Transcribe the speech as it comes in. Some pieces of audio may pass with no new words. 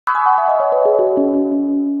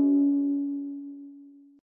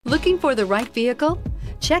Looking for the right vehicle?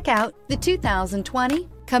 Check out the 2020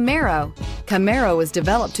 Camaro. Camaro was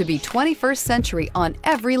developed to be 21st century on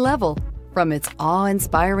every level, from its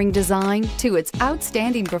awe-inspiring design to its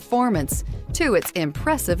outstanding performance to its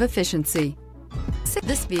impressive efficiency.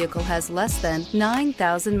 This vehicle has less than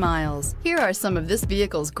 9,000 miles. Here are some of this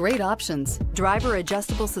vehicle's great options: driver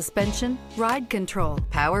adjustable suspension, ride control,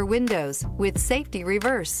 power windows with safety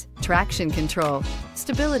reverse, traction control,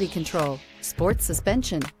 stability control, sports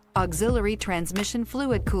suspension, auxiliary transmission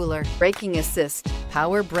fluid cooler, braking assist,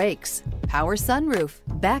 power brakes, power sunroof,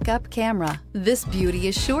 backup camera. This beauty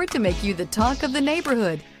is sure to make you the talk of the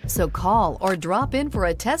neighborhood. So call or drop in for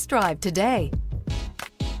a test drive today.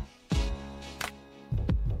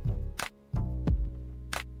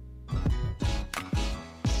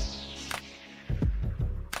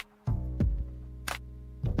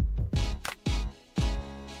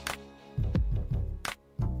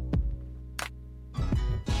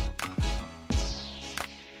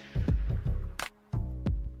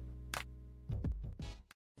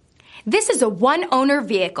 This is a one-owner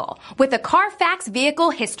vehicle with a Carfax Vehicle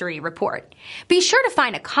History Report. Be sure to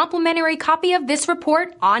find a complimentary copy of this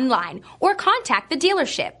report online or contact the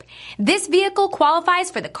dealership. This vehicle qualifies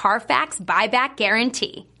for the Carfax Buyback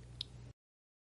Guarantee.